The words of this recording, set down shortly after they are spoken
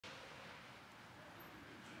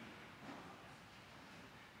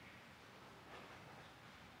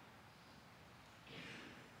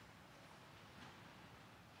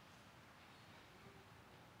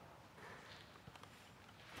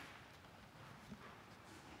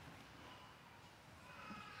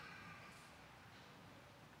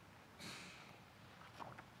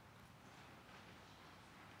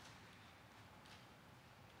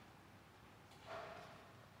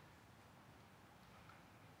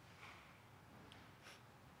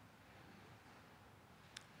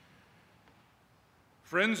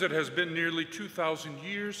Friends, it has been nearly 2,000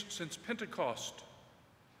 years since Pentecost.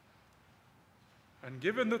 And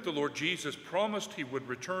given that the Lord Jesus promised he would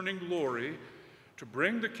return in glory to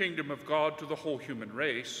bring the kingdom of God to the whole human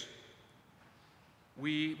race,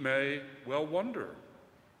 we may well wonder,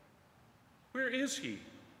 where is he?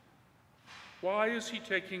 Why is he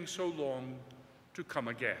taking so long to come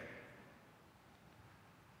again?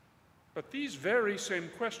 But these very same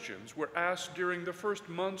questions were asked during the first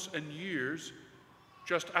months and years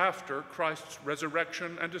just after Christ's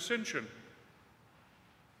resurrection and ascension.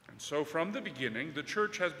 And so from the beginning, the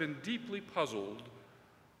church has been deeply puzzled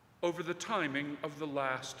over the timing of the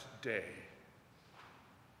last day.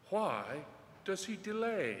 Why does he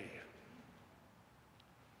delay?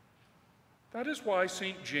 That is why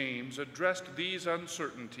St. James addressed these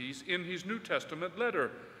uncertainties in his New Testament letter,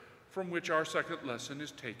 from which our second lesson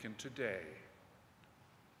is taken today.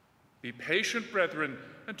 Be patient, brethren,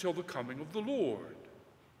 until the coming of the Lord.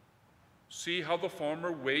 See how the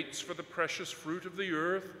farmer waits for the precious fruit of the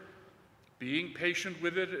earth, being patient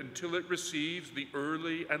with it until it receives the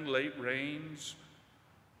early and late rains.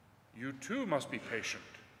 You too must be patient.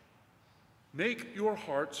 Make your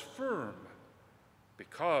hearts firm,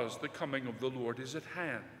 because the coming of the Lord is at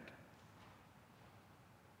hand.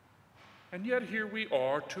 And yet here we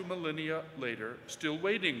are 2 millennia later, still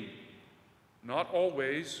waiting, not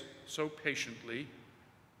always so patiently,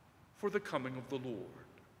 for the coming of the Lord.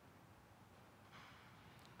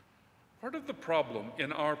 Part of the problem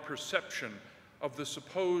in our perception of the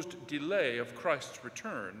supposed delay of Christ's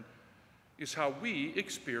return is how we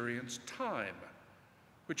experience time,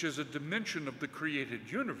 which is a dimension of the created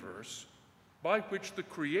universe by which the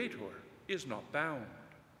Creator is not bound.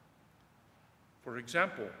 For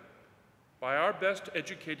example, by our best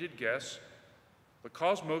educated guess, the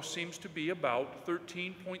cosmos seems to be about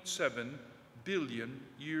 13.7 billion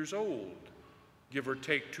years old, give or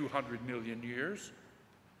take 200 million years.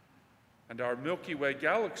 And our Milky Way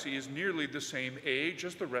galaxy is nearly the same age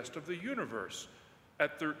as the rest of the universe,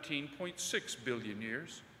 at 13.6 billion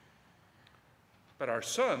years. But our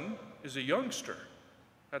sun is a youngster,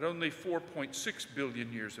 at only 4.6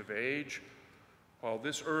 billion years of age, while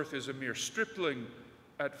this Earth is a mere stripling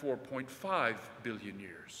at 4.5 billion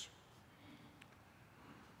years.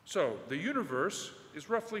 So the universe is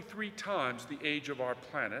roughly 3 times the age of our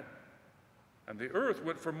planet, and the Earth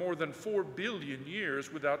went for more than 4 billion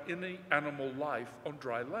years without any animal life on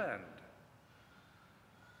dry land.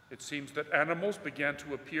 It seems that animals began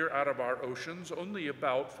to appear out of our oceans only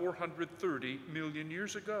about 430 million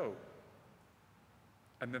years ago.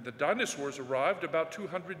 And then the dinosaurs arrived about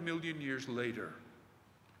 200 million years later.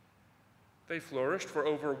 They flourished for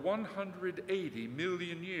over 180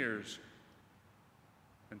 million years,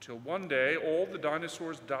 until one day all the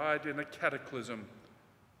dinosaurs died in a cataclysm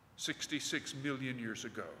 66 million years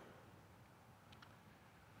ago.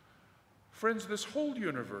 Friends, this whole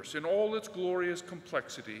universe in all its glorious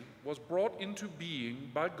complexity was brought into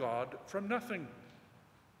being by God from nothing.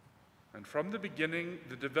 And from the beginning,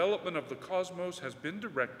 the development of the cosmos has been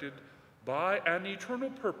directed by an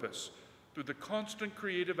eternal purpose through the constant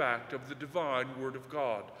creative act of the divine Word of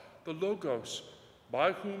God, the Logos,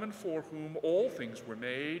 by whom and for whom all things were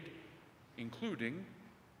made, including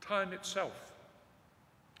time itself.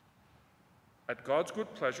 At God's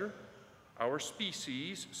good pleasure, our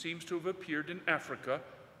species seems to have appeared in Africa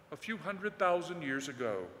a few 100,000 years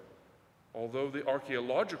ago, although the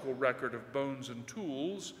archaeological record of bones and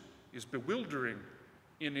tools is bewildering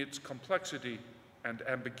in its complexity and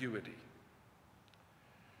ambiguity.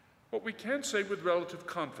 What we can say with relative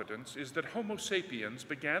confidence is that Homo sapiens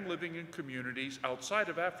began living in communities outside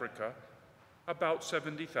of Africa about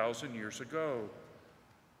 70,000 years ago.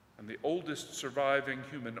 And the oldest surviving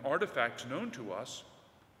human artifacts known to us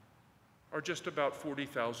are just about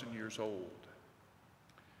 40,000 years old.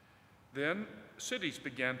 Then cities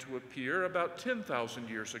began to appear about 10,000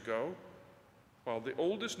 years ago, while the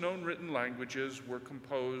oldest known written languages were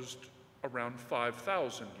composed around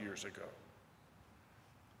 5,000 years ago.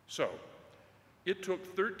 So, it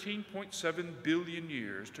took 13.7 billion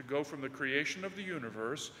years to go from the creation of the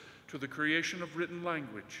universe to the creation of written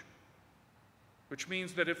language, which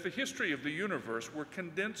means that if the history of the universe were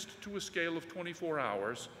condensed to a scale of 24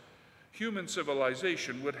 hours, human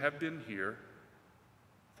civilization would have been here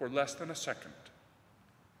for less than a second.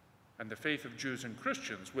 And the faith of Jews and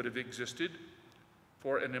Christians would have existed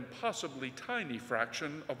for an impossibly tiny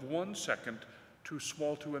fraction of 1 second, too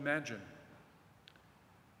small to imagine.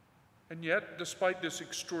 And yet, despite this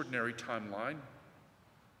extraordinary timeline,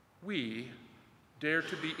 we dare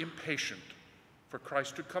to be impatient for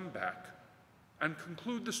Christ to come back and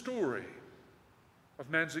conclude the story of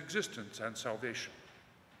man's existence and salvation.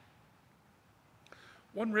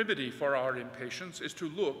 One remedy for our impatience is to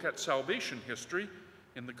look at salvation history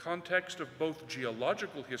in the context of both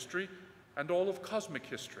geological history and all of cosmic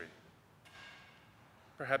history.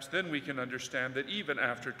 Perhaps then we can understand that even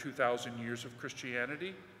after 2,000 years of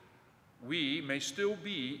Christianity, we may still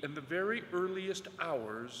be in the very earliest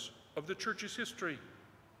hours of the church's history.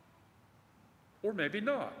 Or maybe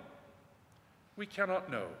not. We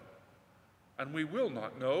cannot know, and we will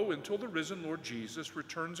not know until the risen Lord Jesus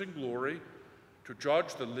returns in glory to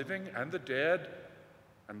judge the living and the dead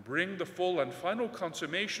and bring the full and final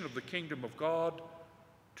consummation of the kingdom of God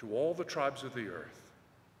to all the tribes of the earth.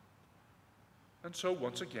 And so,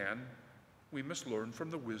 once again, we must learn from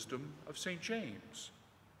the wisdom of St. James.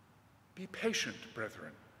 Be patient,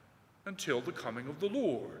 brethren, until the coming of the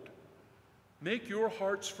Lord. Make your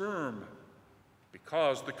hearts firm,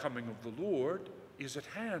 because the coming of the Lord is at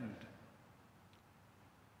hand.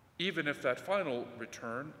 Even if that final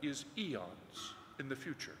return is eons in the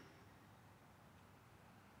future.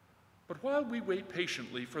 But while we wait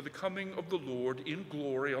patiently for the coming of the Lord in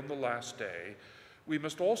glory on the last day, we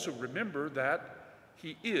must also remember that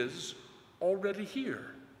he is already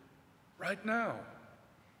here, right now.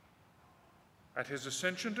 At his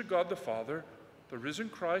ascension to God the Father, the risen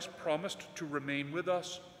Christ promised to remain with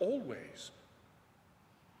us always.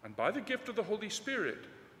 And by the gift of the Holy Spirit,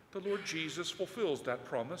 the Lord Jesus fulfills that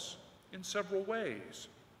promise in several ways.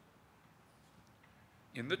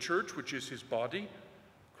 In the church, which is his body,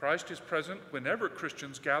 Christ is present whenever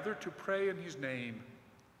Christians gather to pray in his name.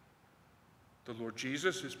 The Lord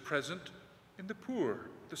Jesus is present in the poor,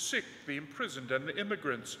 the sick, the imprisoned, and the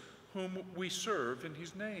immigrants whom we serve in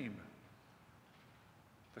his name.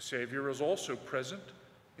 The Savior is also present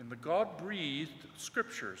in the God-breathed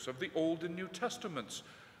scriptures of the Old and New Testaments,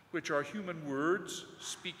 which are human words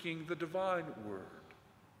speaking the divine word.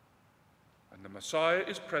 And the Messiah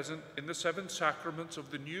is present in the 7 sacraments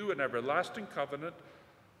of the new and everlasting covenant,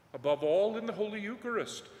 above all in the Holy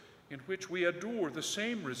Eucharist, in which we adore the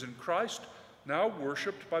same risen Christ, now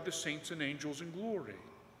worshipped by the saints and angels in glory.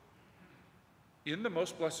 In the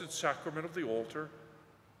most blessed sacrament of the altar,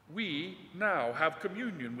 we now have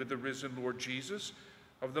communion with the risen Lord Jesus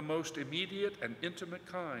of the most immediate and intimate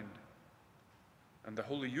kind. And the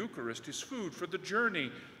Holy Eucharist is food for the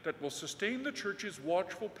journey that will sustain the Church's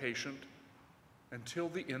watchful patient until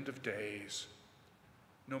the end of days,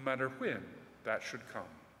 no matter when that should come.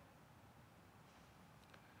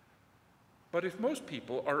 But if most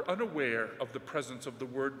people are unaware of the presence of the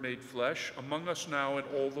Word made flesh among us now in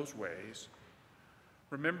all those ways,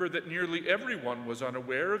 remember that nearly everyone was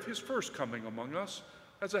unaware of his first coming among us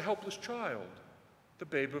as a helpless child, the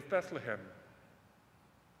babe of Bethlehem.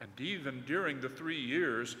 And even during the 3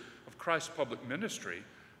 years of Christ's public ministry,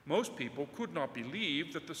 most people could not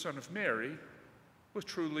believe that the Son of Mary was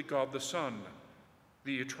truly God the Son,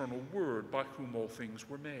 the eternal Word by whom all things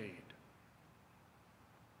were made.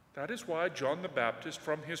 That is why John the Baptist,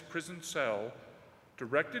 from his prison cell,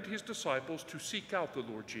 directed his disciples to seek out the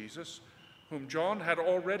Lord Jesus, whom John had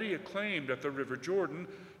already acclaimed at the river Jordan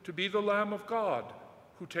to be the Lamb of God,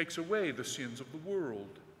 who takes away the sins of the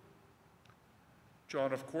world.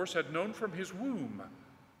 John, of course, had known from his womb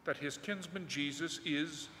that his kinsman Jesus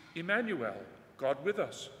is Emmanuel, God with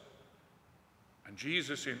us. And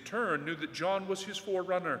Jesus, in turn, knew that John was his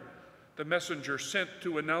forerunner, the messenger sent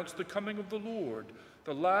to announce the coming of the Lord,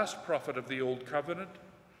 the last prophet of the Old Covenant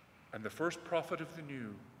and the first prophet of the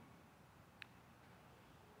New.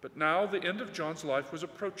 But now the end of John's life was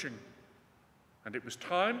approaching, and it was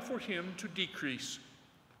time for him to decrease,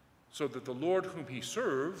 so that the Lord whom he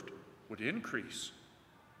served would increase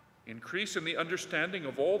in the understanding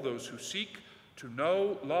of all those who seek to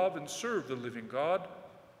know, love, and serve the living God,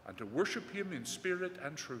 and to worship him in spirit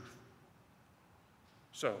and truth.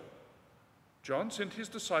 So, John sent his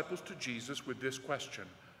disciples to Jesus with this question: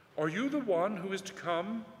 "Are you the one who is to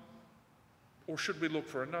come, or should we look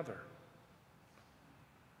for another?"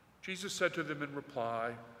 Jesus said to them in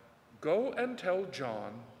reply, "Go and tell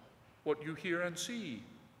John what you hear and see.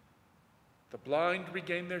 The blind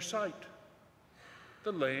regain their sight,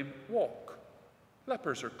 the lame walk,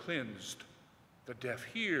 lepers are cleansed, the deaf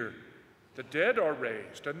hear, the dead are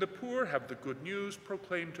raised, and the poor have the good news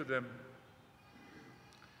proclaimed to them."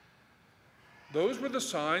 Those were the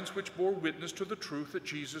signs which bore witness to the truth that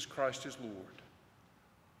Jesus Christ is Lord.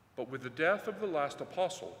 But with the death of the last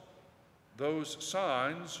apostle, those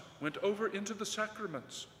signs went over into the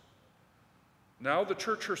sacraments. Now the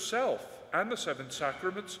Church herself and the 7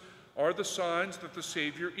 sacraments are the signs that the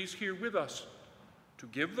Savior is here with us, to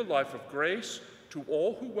give the life of grace to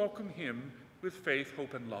all who welcome him with faith,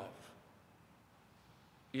 hope, and love.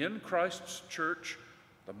 In Christ's church,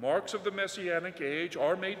 The marks of the Messianic age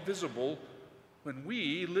are made visible when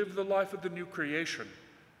we live the life of the new creation,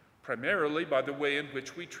 primarily by the way in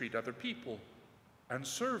which we treat other people and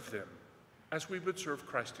serve them as we would serve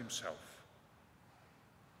Christ himself.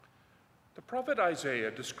 The prophet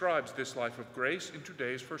Isaiah describes this life of grace in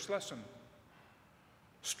today's first lesson.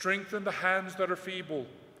 Strengthen the hands that are feeble,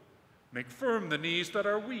 make firm the knees that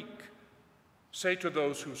are weak. Say to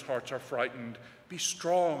those whose hearts are frightened, be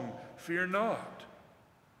strong, fear not.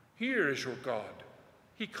 Here is your God.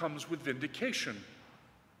 He comes with vindication.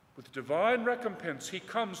 With divine recompense, he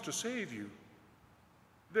comes to save you.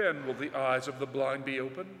 Then will the eyes of the blind be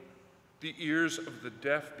opened, the ears of the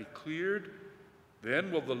deaf be cleared.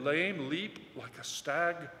 Then will the lame leap like a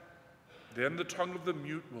stag. Then the tongue of the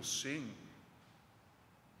mute will sing.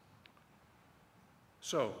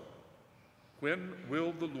 So, when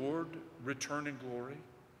will the Lord return in glory?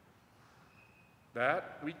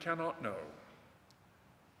 That we cannot know.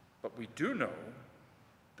 But we do know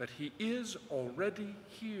that he is already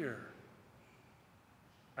here.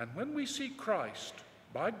 And when we see Christ,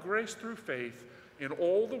 by grace through faith, in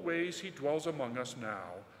all the ways he dwells among us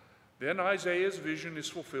now, then Isaiah's vision is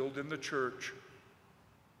fulfilled in the church.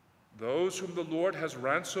 Those whom the Lord has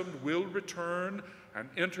ransomed will return and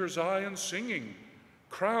enter Zion singing,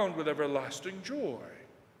 crowned with everlasting joy.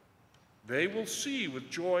 They will see with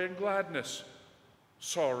joy and gladness.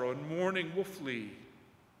 Sorrow and mourning will flee.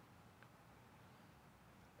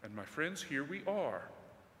 And my friends, here we are,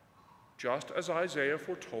 just as Isaiah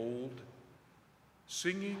foretold,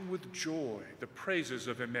 singing with joy the praises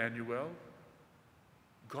of Emmanuel,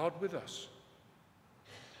 God with us.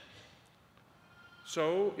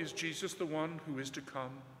 So is Jesus the one who is to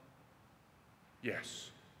come? Yes,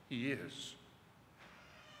 he is.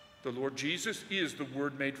 The Lord Jesus is the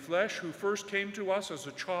Word made flesh, who first came to us as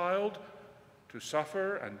a child to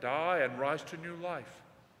suffer and die and rise to new life.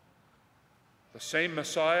 The same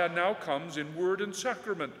Messiah now comes in word and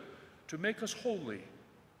sacrament to make us holy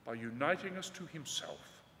by uniting us to himself.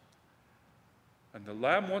 And the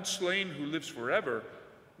Lamb once slain, who lives forever,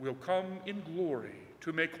 will come in glory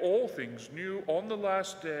to make all things new on the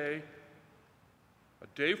last day, a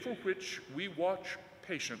day for which we watch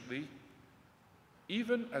patiently,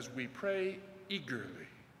 even as we pray eagerly.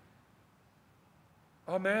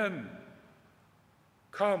 Amen.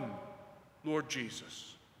 Come, Lord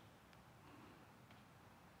Jesus.